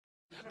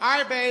All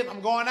right, babe,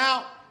 I'm going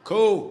out.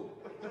 Cool.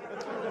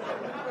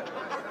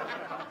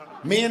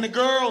 Me and the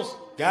girls.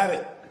 Got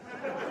it.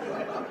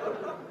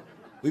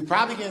 We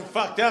probably getting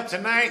fucked up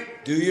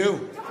tonight. Do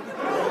you?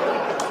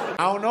 I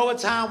don't know what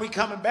time we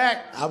coming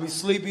back. I'll be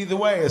asleep either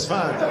way. It's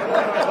fine.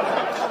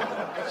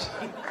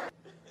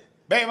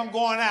 Babe, I'm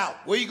going out.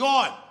 Where you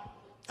going?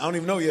 I don't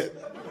even know yet.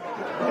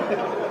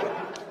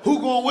 Who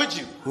going with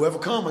you? Whoever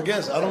come, I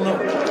guess. I don't know.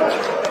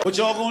 What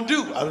y'all gonna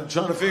do? I'm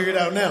trying to figure it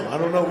out now. I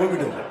don't know what we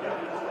doing.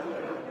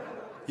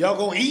 Y'all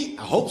gonna eat?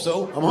 I hope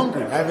so. I'm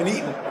hungry. I haven't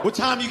eaten. What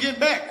time you getting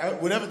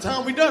back? Whatever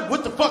time we done.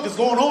 What the fuck is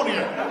going on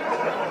here?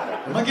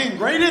 Am I getting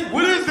graded?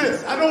 What is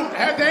this? I don't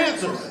have the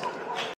answers.